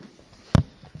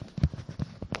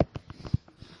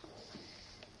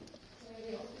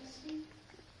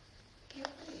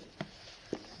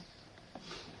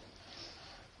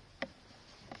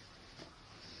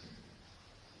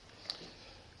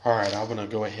All right, I'm going to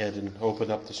go ahead and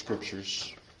open up the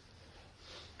scriptures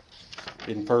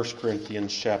in 1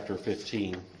 Corinthians chapter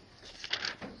 15.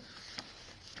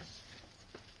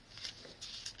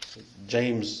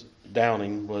 James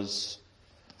Downing was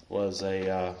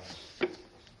a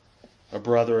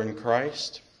brother in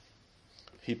Christ.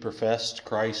 He professed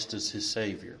Christ as his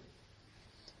Savior.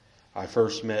 I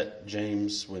first met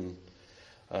James when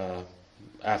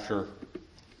after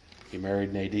he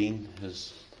married Nadine,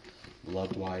 his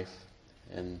beloved wife,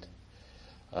 and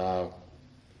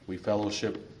we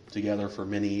fellowshiped together for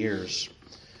many years.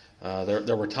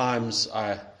 There were times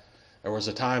there was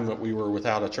a time that we were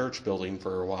without a church building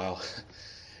for a while,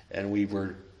 and we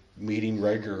were meeting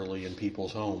regularly in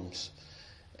people's homes.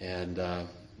 And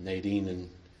Nadine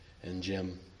and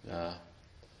Jim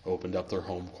opened up their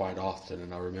home quite often,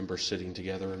 and I remember sitting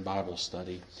together in Bible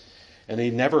study. And he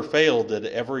never failed that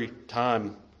every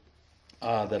time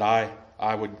that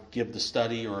I would give the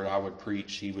study or I would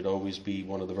preach, he would always be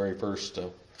one of the very first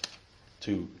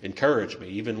to encourage me.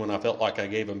 Even when I felt like I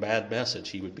gave him a bad message,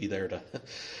 he would be there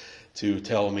to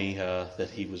tell me that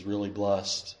he was really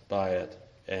blessed by it.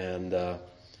 And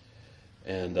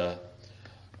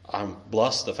I'm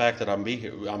blessed the fact that I'm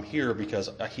here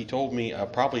because he told me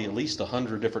probably at least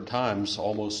 100 different times,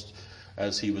 almost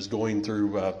as he was going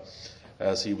through,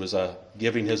 as he was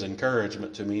giving his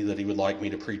encouragement to me, that he would like me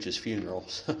to preach his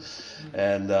funerals.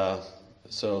 And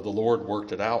so the Lord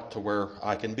worked it out to where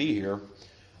I can be here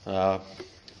to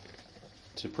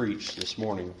preach this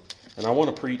morning. And I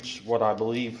want to preach what I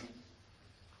believe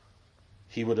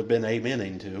he would have been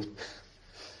amening to.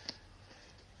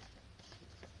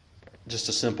 Just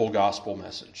a simple gospel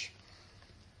message.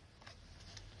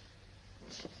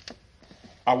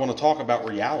 I want to talk about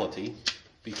reality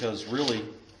because really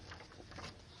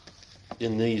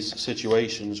in these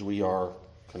situations we are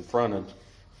confronted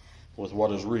with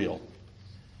what is real.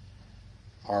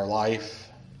 Our life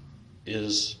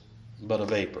is but a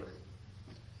vapor.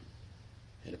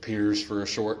 It appears for a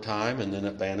short time and then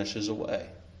it vanishes away.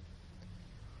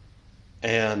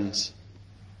 And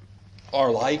our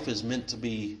life is meant to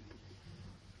be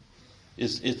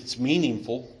it's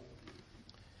meaningful,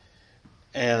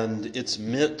 and it's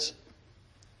meant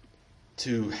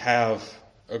to have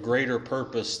a greater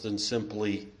purpose than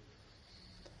simply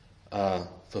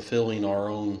fulfilling our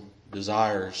own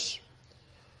desires.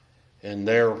 And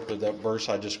there, for that verse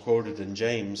I just quoted in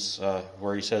James,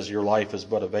 where he says, your life is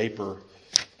but a vapor,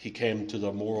 he came to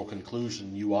the moral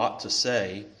conclusion, you ought to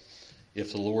say,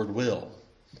 if the Lord will,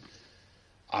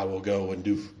 I will go and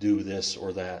do this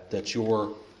or that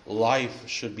your life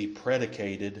should be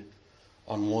predicated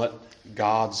on what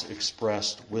God's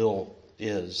expressed will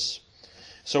is.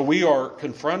 So we are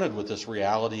confronted with this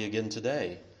reality again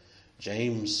today.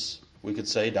 James, we could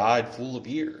say, died full of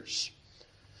years.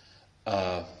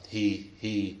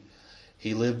 He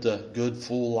lived a good,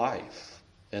 full life,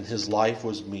 and his life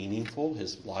was meaningful.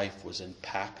 His life was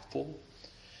impactful.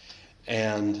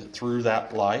 And through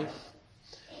that life,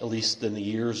 at least in the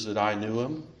years that I knew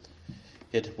him,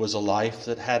 it was a life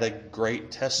that had a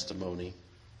great testimony.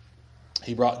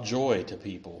 He brought joy to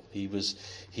people. He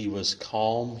was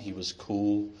calm, he was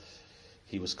cool,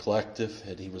 he was collective,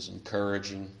 and he was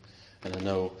encouraging. And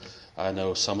I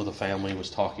know some of the family was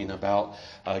talking about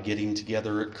getting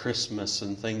together at Christmas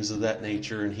and things of that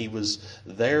nature, and he was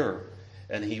there,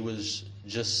 and he was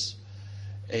just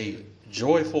a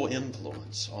joyful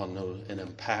influence on those, and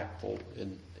impactful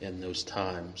in those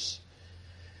times.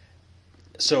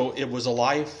 So it was a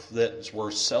life that's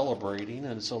worth celebrating,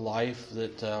 and it's a life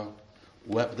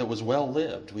that was well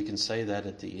lived. We can say that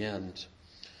at the end.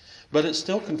 But it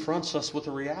still confronts us with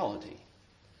a reality.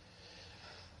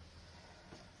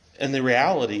 And the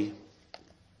reality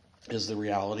is the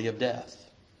reality of death.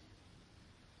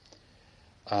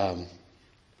 And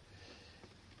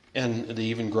the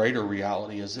even greater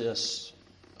reality is this.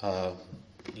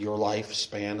 Your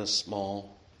lifespan is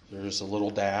small. There's a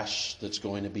little dash that's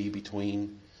going to be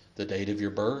between the date of your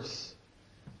birth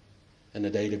and the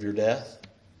date of your death.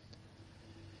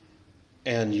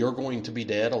 And you're going to be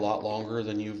dead a lot longer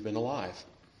than you've been alive.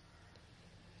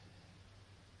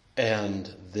 And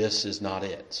this is not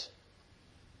it.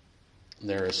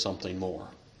 There is something more.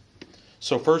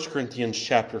 So 1 Corinthians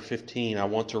chapter 15, I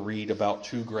want to read about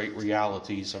two great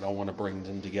realities, and I want to bring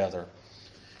them together.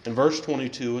 In verse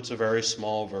 22, it's a very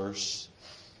small verse.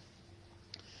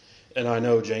 And I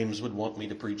know James would want me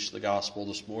to preach the gospel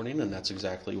this morning, and that's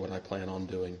exactly what I plan on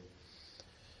doing.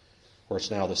 Or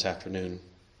it's now this afternoon.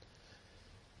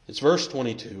 It's verse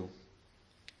 22.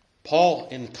 Paul,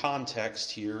 in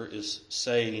context here, is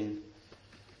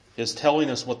telling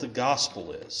us what the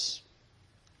gospel is.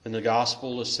 And the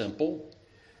gospel is simple.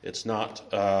 It's not,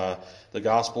 the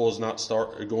gospel is not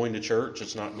going to church.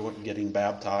 It's not getting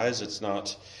baptized. It's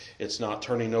not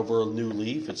turning over a new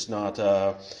leaf. It's not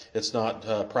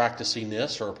practicing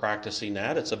this or practicing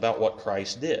that. It's about what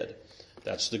Christ did.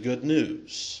 That's the good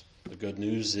news. The good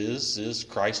news is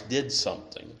Christ did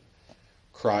something.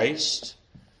 Christ,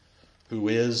 who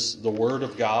is the Word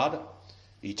of God,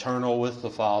 eternal with the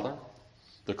Father,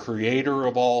 the creator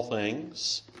of all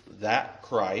things, that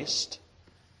Christ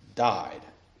died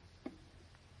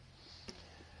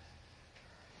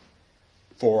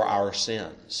for our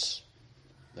sins.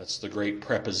 That's the great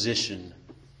preposition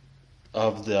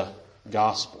of the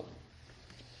gospel.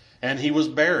 And he was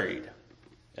buried,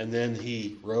 and then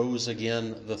he rose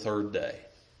again the third day,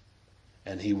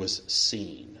 and he was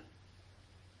seen.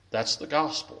 That's the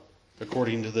gospel.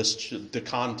 According to the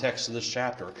context of this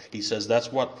chapter, he says,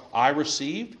 that's what I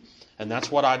received, and that's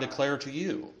what I declare to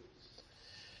you.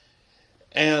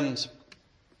 And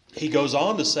he goes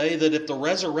on to say that if the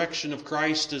resurrection of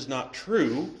Christ is not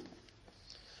true,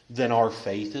 then our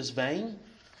faith is vain,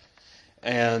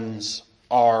 and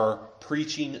our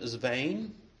preaching is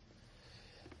vain,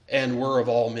 and we're of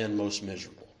all men most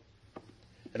miserable.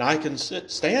 And I can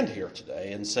stand here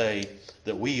today and say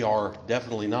that we are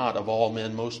definitely not of all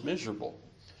men most miserable.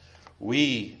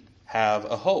 We have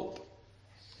a hope.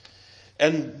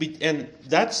 And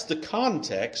that's the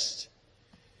context.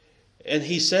 And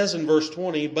he says in verse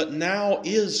 20, but now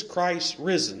is Christ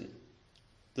risen.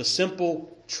 The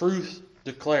simple truth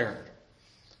declared.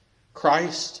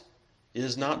 Christ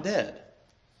is not dead.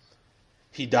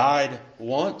 He died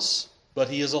once, but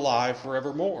he is alive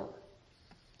forevermore.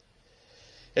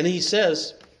 And he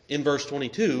says in verse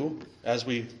 22, as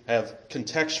we have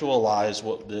contextualized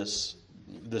what this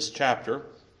chapter,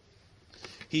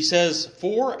 he says,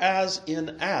 for as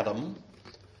in Adam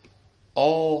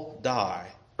all die,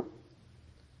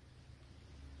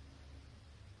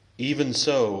 even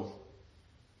so,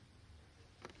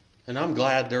 and I'm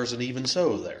glad there's an even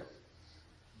so there,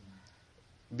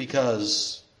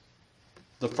 because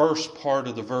the first part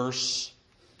of the verse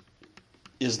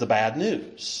is the bad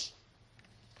news.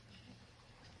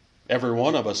 Every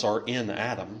one of us are in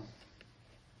Adam,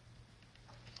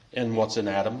 and what's in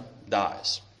Adam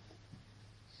dies.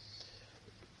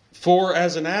 For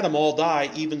as in Adam all die,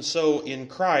 even so in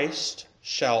Christ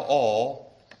shall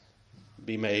all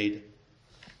be made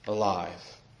alive.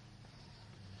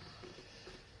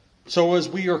 So as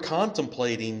we are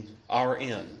contemplating our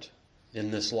end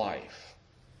in this life,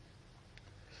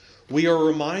 we are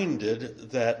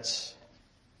reminded that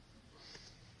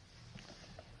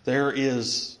there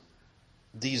is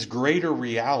these greater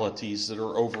realities that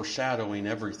are overshadowing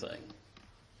everything.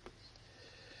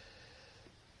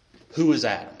 Who is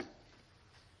Adam?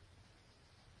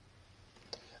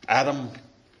 Adam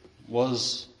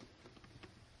was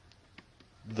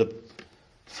the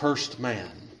first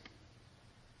man.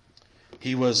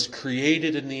 He was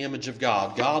created in the image of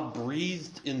God. God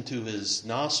breathed into his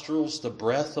nostrils the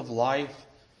breath of life,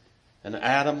 and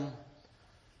Adam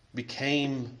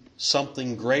became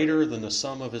something greater than the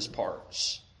sum of his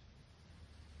parts.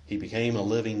 He became a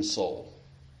living soul.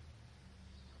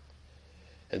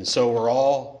 And so we're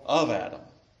all of Adam.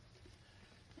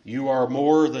 You are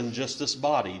more than just this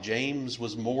body. James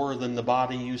was more than the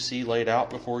body you see laid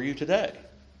out before you today.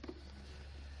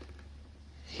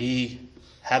 He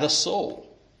had a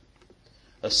soul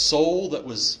that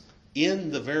was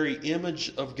in the very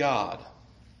image of God.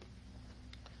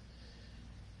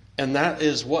 And that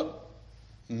is what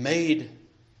made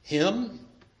him,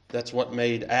 that's what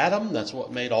made Adam, that's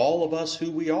what made all of us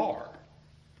who we are.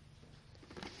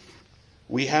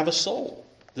 We have a soul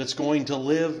that's going to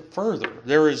live further.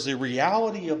 There is the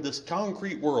reality of this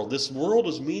concrete world. This world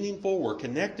is meaningful, we're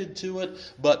connected to it,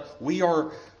 but we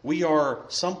are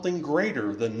something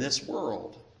greater than this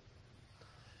world.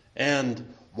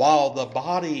 And while the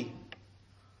body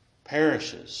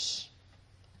perishes,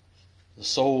 the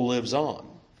soul lives on.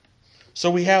 So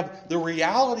we have the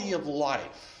reality of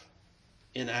life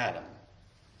in Adam.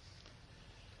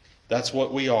 That's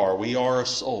what we are. We are a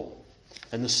soul.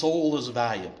 And the soul is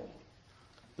valuable.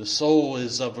 The soul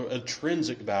is of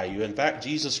intrinsic value. In fact,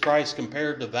 Jesus Christ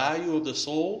compared the value of the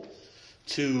soul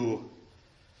to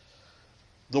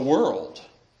the world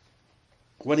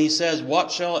when he says,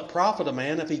 what shall it profit a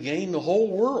man if he gain the whole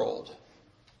world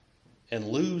and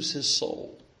lose his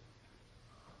soul?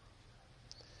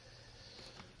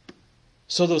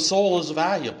 So the soul is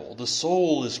valuable. The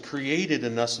soul is created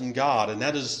in us in God. And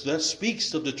that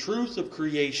speaks of the truth of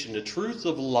creation, the truth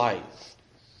of life.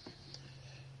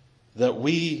 That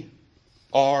we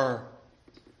are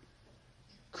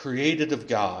created of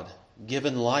God,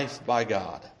 given life by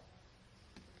God.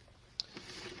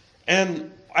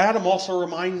 And Adam also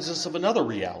reminds us of another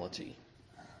reality.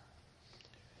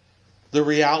 The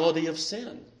reality of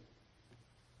sin.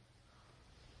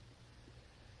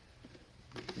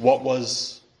 What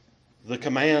was the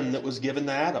command that was given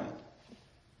to Adam?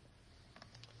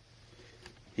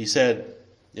 He said,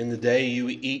 "In the day you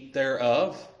eat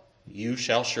thereof, you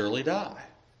shall surely die."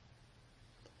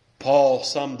 Paul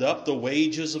summed up the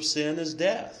wages of sin as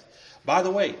death. By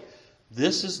the way,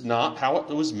 this is not how it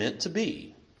was meant to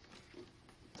be,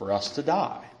 for us to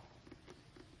die.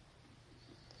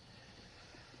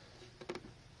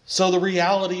 So the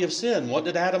reality of sin, what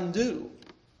did Adam do?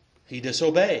 He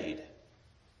disobeyed.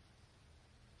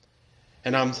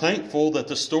 And I'm thankful that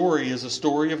the story is a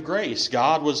story of grace.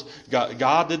 God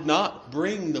did not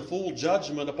bring the full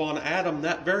judgment upon Adam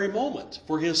that very moment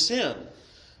for his sin.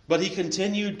 But he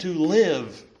continued to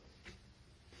live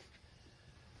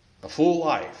a full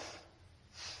life.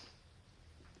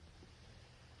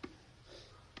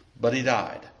 But he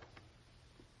died.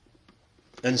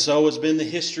 And so has been the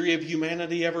history of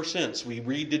humanity ever since. We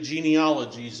read the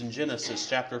genealogies in Genesis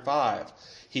chapter 5.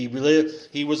 He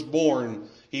was born.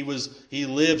 He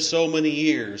lived so many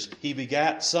years. He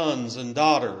begat sons and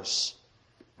daughters.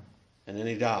 And then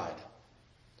he died.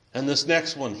 And this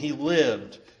next one, he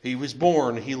lived. He was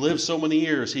born. He lived so many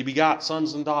years. He begot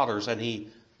sons and daughters. And he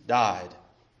died.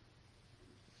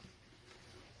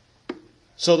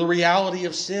 So the reality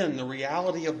of sin, the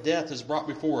reality of death is brought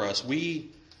before us.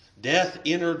 Death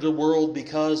entered the world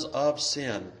because of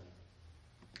sin.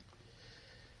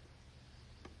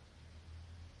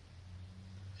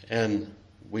 And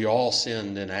we all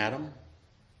sinned in Adam.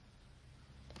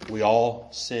 We all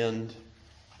sinned.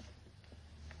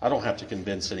 I don't have to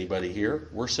convince anybody here.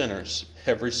 We're sinners,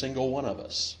 every single one of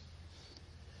us.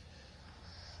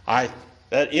 That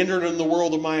entered in the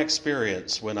world of my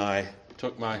experience when I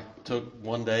took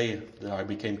one day, I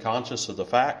became conscious of the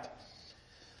fact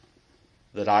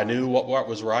that I knew what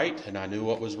was right and I knew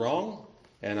what was wrong,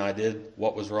 and I did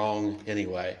what was wrong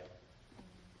anyway,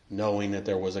 knowing that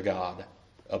there was a God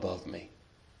above me.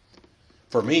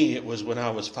 For me, it was when I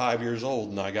was 5 years old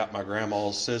and I got my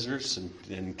grandma's scissors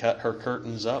and cut her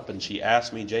curtains up, and she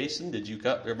asked me, "Jason, did you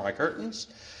cut my curtains?"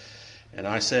 And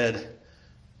I said,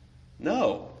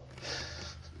 "No."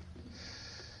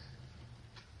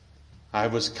 I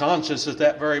was conscious at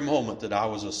that very moment that I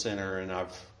was a sinner, and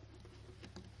I've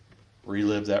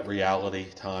relived that reality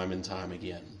time and time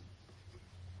again.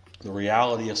 The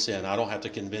reality of sin. I don't have to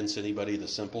convince anybody the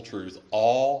simple truth.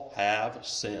 All have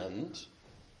sinned.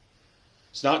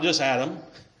 It's not just Adam.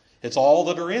 It's all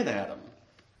that are in Adam.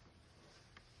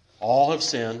 All have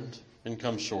sinned and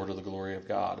come short of the glory of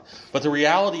God. But the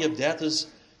reality of death is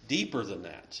deeper than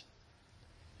that.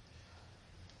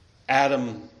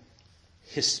 Adam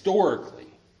historically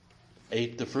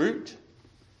ate the fruit.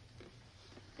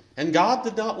 And God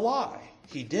did not lie.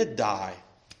 He did die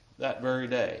that very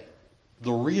day.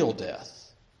 The real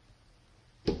death.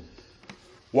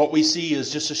 What we see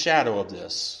is just a shadow of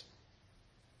this.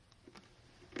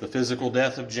 The physical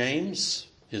death of James.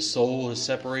 His soul is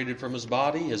separated from his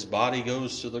body. His body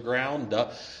goes to the ground.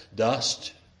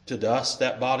 Dust to dust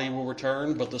that body will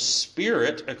return. But the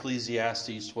spirit,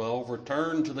 Ecclesiastes 12,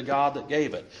 returned to the God that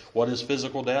gave it. What is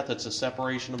physical death? It's a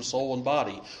separation of soul and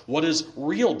body. What is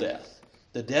real death?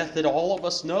 The death that all of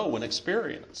us know and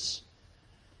experience.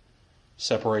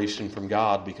 Separation from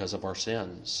God because of our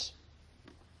sins.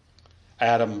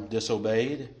 Adam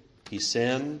disobeyed. He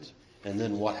sinned. And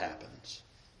then what happens?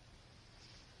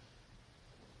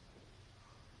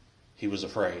 He was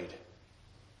afraid.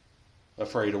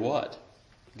 Afraid of what?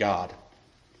 God.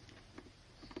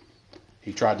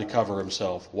 He tried to cover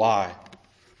himself. Why?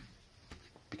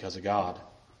 Because of God.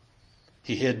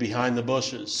 He hid behind the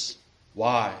bushes.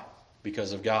 Why?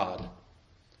 Because of God.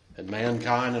 And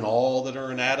mankind and all that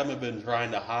are in Adam have been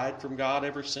trying to hide from God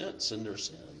ever since in their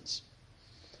sins.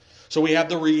 So we have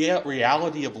the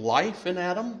reality of life in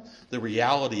Adam, the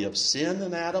reality of sin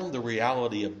in Adam, the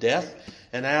reality of death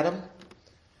in Adam,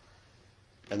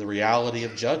 and the reality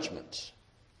of judgment.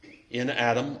 In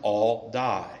Adam, all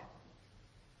die.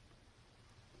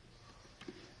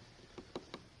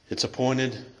 It's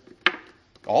appointed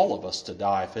all of us to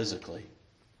die physically.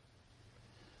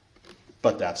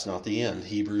 But that's not the end.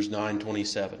 Hebrews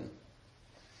 9:27.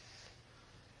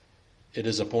 It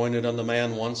is appointed unto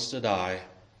man once to die,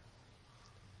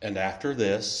 and after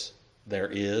this there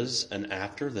is an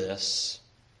after this,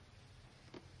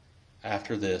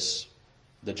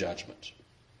 the judgment.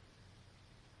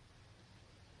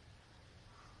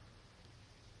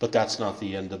 But that's not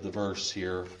the end of the verse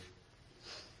here,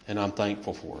 and I'm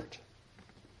thankful for it.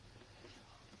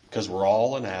 Because we're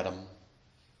all in Adam.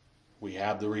 We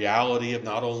have the reality of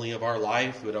not only of our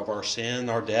life, but of our sin,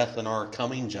 our death, and our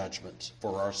coming judgment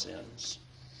for our sins.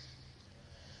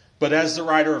 But as the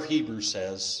writer of Hebrews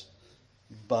says,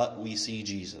 but we see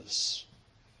Jesus.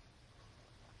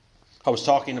 I was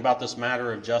talking about this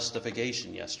matter of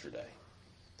justification yesterday.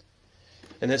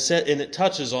 And it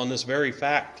touches on this very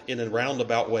fact in a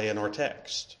roundabout way in our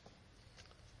text.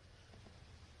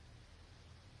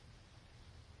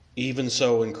 Even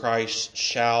so in Christ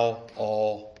shall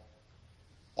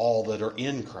all that are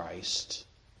in Christ,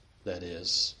 that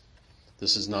is.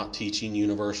 This is not teaching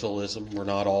universalism. We're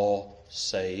not all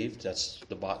saved. That's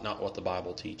not what the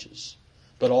Bible teaches.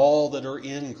 But all that are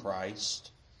in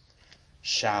Christ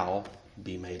shall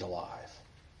be made alive.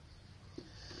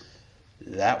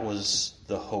 That was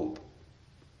the hope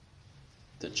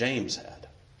that James had.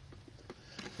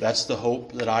 That's the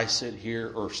hope that I sit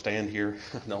here or stand here.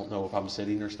 I don't know if I'm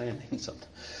sitting or standing.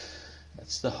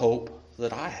 That's the hope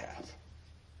that I have.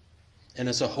 And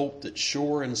it's a hope that's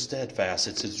sure and steadfast.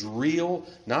 It's as real,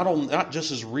 not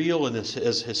just as real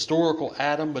as historical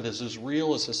Adam, but as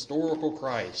real as historical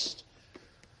Christ,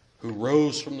 who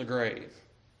rose from the grave.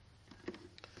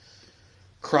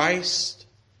 Christ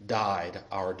died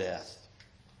our death.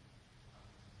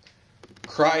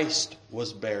 Christ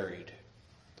was buried.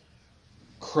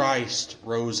 Christ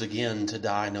rose again to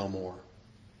die no more.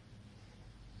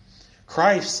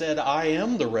 Christ said, I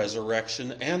am the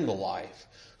resurrection and the life.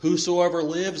 Whosoever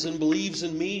lives and believes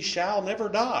in me shall never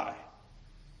die.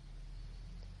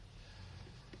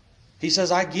 He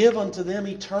says, I give unto them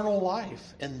eternal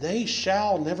life, and they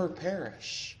shall never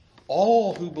perish.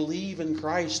 All who believe in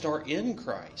Christ are in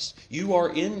Christ. You are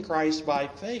in Christ by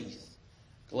faith.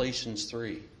 Galatians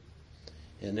 3.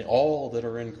 And all that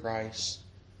are in Christ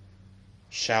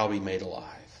shall be made alive.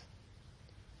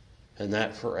 And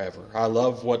that forever. I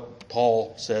love what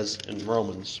Paul says in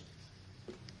Romans.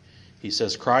 He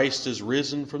says, Christ is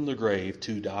risen from the grave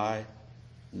to die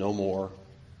no more.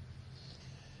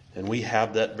 And we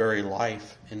have that very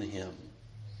life in Him.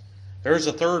 There's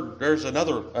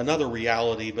another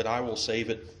reality, but I will save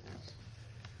it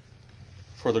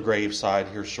for the graveside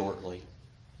here shortly.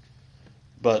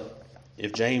 But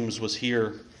if James was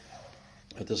here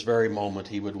at this very moment,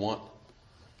 he would want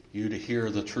you to hear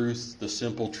the truth, the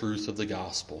simple truth of the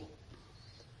gospel.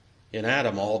 In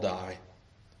Adam, all die.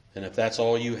 And if that's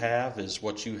all you have is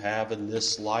what you have in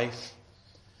this life,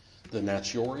 then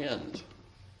that's your end.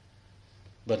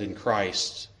 But in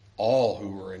Christ, all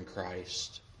who are in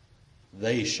Christ,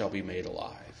 they shall be made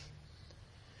alive.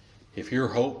 If your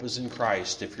hope is in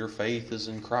Christ, if your faith is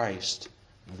in Christ,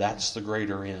 that's the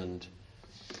greater end.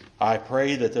 I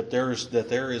pray that there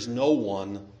is no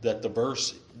one that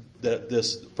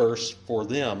this verse for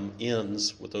them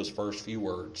ends with those first few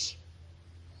words.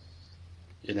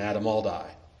 In Adam all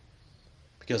die.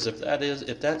 Because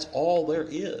if that's all there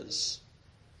is,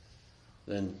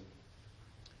 then,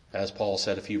 as Paul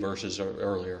said a few verses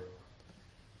earlier,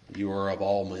 you are of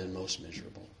all men most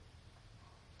miserable.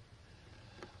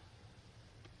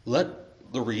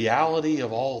 Let the reality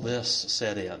of all this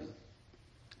set in.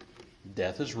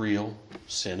 Death is real,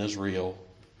 sin is real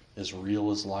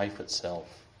as life itself.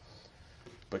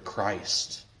 But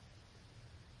Christ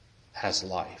has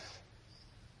life.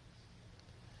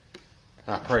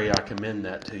 I pray I commend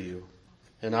that to you.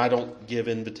 And I don't give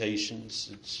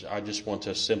invitations. I just want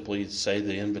to simply say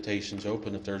the invitation's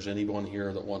open if there's anyone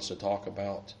here that wants to talk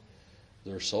about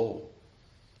their soul,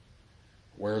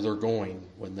 where they're going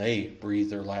when they breathe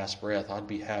their last breath. I'd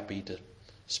be happy to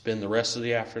spend the rest of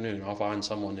the afternoon. I'll find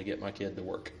someone to get my kid to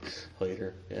work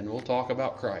later, and we'll talk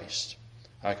about Christ.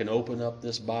 I can open up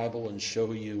this Bible and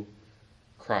show you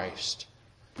Christ.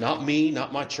 Not me,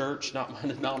 not my church, not my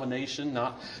denomination,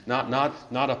 not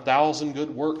 1,000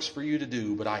 good works for you to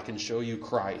do, but I can show you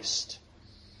Christ.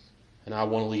 And I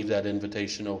want to leave that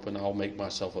invitation open. I'll make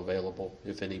myself available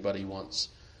if anybody wants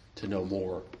to know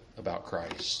more about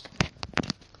Christ.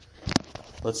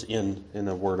 Let's end in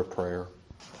a word of prayer.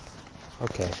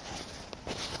 Okay.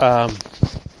 I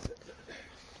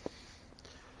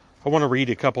want to read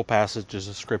a couple passages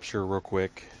of Scripture real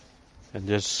quick and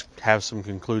just have some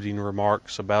concluding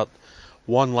remarks about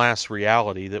one last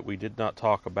reality that we did not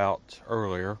talk about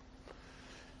earlier.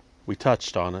 We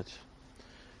touched on it.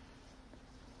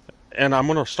 And I'm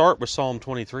going to start with Psalm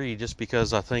 23 just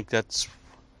because I think that's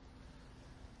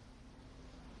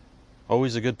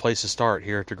always a good place to start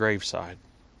here at the graveside.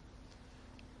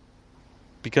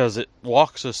 Because it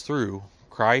walks us through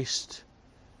Christ,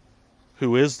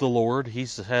 who is the Lord. He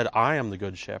said, I am the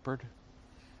good shepherd.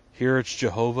 Here it's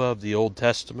Jehovah of the Old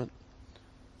Testament.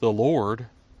 The Lord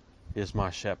is my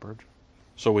shepherd.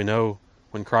 So we know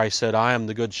when Christ said, I am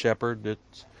the good shepherd,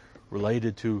 it's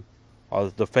related to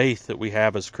the faith that we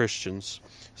have as Christians.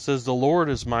 It says, "The Lord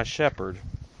is my shepherd,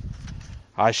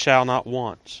 I shall not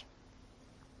want.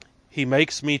 He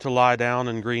makes me to lie down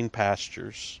in green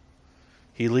pastures.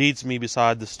 He leads me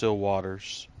beside the still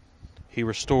waters. He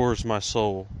restores my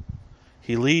soul.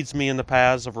 He leads me in the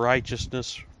paths of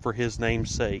righteousness for his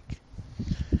name's sake.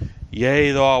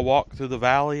 Yea, though I walk through the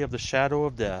valley of the shadow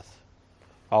of death,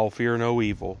 I will fear no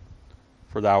evil,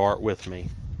 for thou art with me.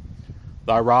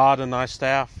 Thy rod and thy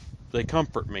staff, they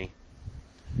comfort me.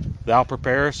 Thou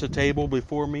preparest a table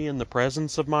before me in the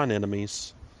presence of mine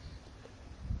enemies.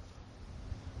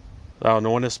 Thou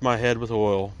anointest my head with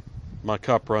oil, my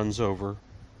cup runs over.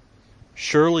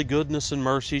 Surely goodness and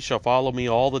mercy shall follow me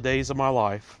all the days of my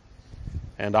life,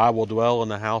 and I will dwell in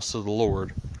the house of the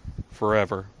Lord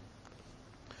forever."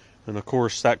 And of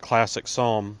course, that classic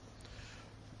psalm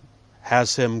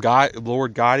has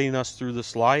Lord guiding us through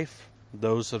this life,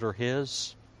 those that are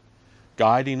his,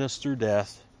 guiding us through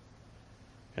death,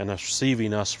 and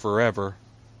receiving us forever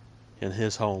in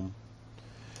his home.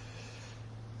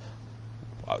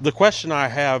 The question I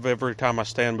have every time I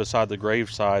stand beside the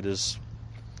graveside is,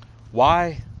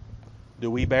 why do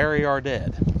we bury our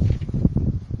dead?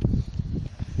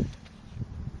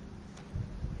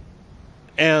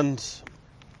 And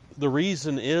the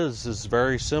reason is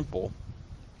very simple.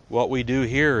 What we do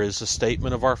here is a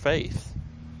statement of our faith.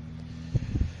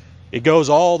 It goes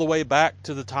all the way back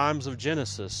to the times of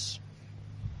Genesis,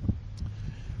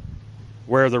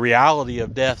 where the reality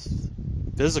of death,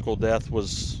 physical death,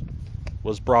 was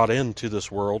brought into this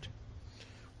world.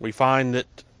 We find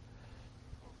that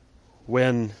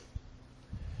when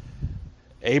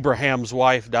Abraham's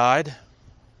wife died,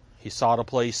 he sought a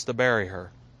place to bury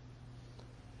her,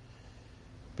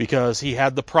 because he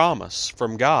had the promise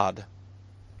from God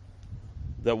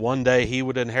that one day he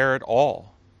would inherit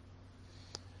all.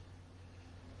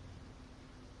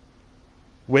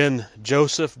 When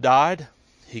Joseph died,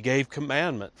 he gave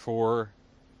commandment for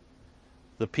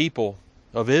the people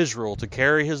of Israel to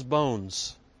carry his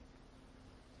bones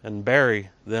and bury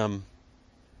them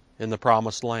in the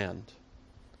promised land.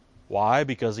 Why?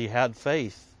 Because he had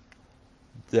faith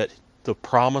that the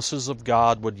promises of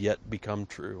God would yet become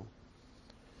true.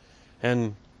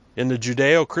 And in the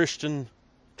Judeo-Christian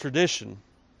tradition,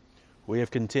 we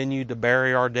have continued to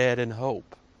bury our dead in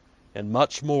hope, and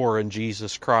much more in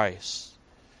Jesus Christ,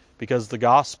 because the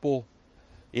gospel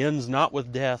ends not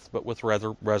with death, but with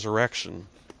resurrection.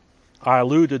 I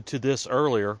alluded to this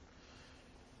earlier,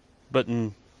 but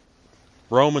in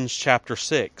Romans chapter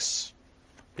 6,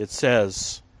 it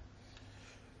says,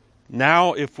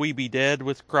 "Now if we be dead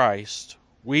with Christ,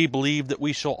 we believe that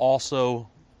we shall also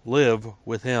live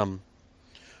with him,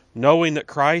 knowing that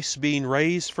Christ, being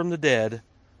raised from the dead,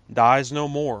 dies no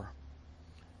more.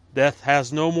 Death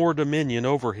has no more dominion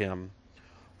over him.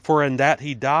 For in that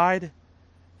he died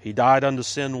unto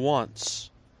sin once.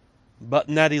 But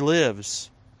in that he lives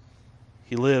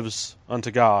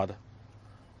unto God.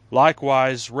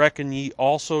 Likewise reckon ye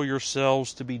also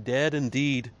yourselves to be dead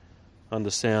indeed unto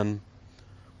sin,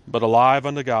 but alive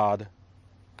unto God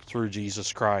through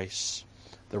Jesus Christ."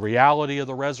 The reality of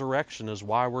the resurrection is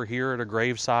why we're here at a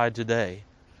graveside today,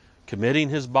 committing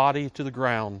his body to the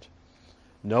ground,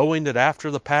 knowing that after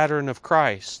the pattern of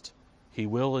Christ, he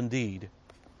will indeed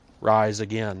rise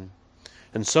again.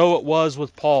 And so it was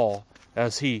with Paul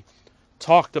as he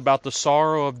talked about the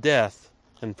sorrow of death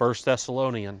in 1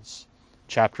 Thessalonians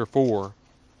chapter 4,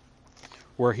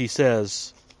 where he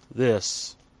says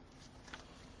this,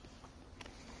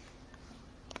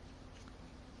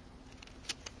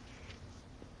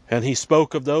 "And he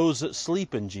spoke of those that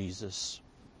sleep in Jesus."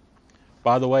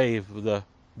 By the way,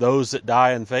 those that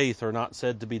die in faith are not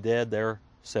said to be dead, they're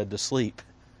said to sleep.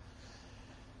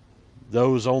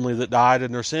 Those only that died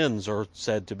in their sins are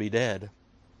said to be dead.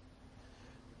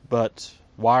 But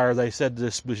why are they said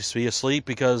to be asleep?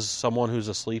 Because someone who's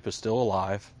asleep is still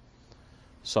alive.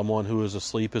 Someone who is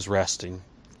asleep is resting.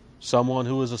 Someone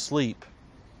who is asleep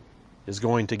is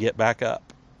going to get back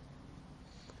up.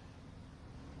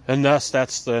 And thus,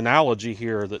 that's the analogy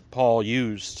here that Paul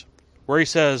used, where he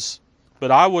says,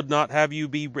 "But I would not have you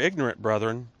be ignorant,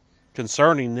 brethren,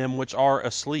 concerning them which are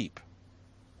asleep,"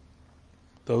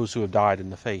 those who have died in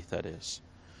the faith, that is,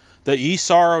 "that ye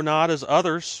sorrow not as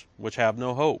others which have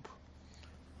no hope.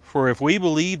 For if we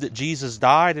believe that Jesus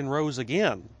died and rose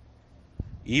again,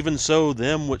 even so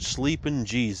them which sleep in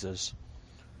Jesus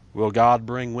will God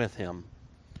bring with him.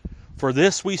 For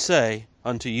this we say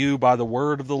unto you by the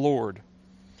word of the Lord,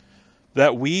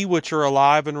 that we which are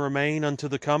alive and remain unto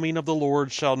the coming of the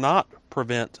Lord shall not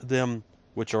prevent them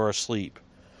which are asleep.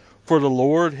 For the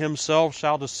Lord himself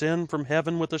shall descend from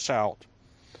heaven with a shout,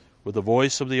 with the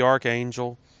voice of the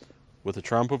archangel, with the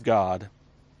trump of God,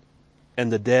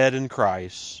 and the dead in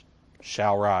Christ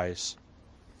shall rise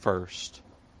first.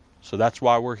 So that's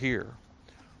why we're here.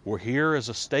 We're here as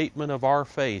a statement of our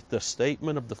faith, the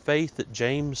statement of the faith that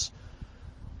James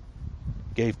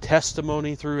gave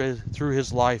testimony through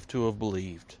his life to have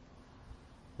believed,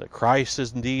 that Christ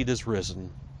indeed is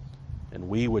risen, and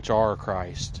we which are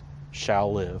Christ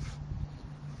shall live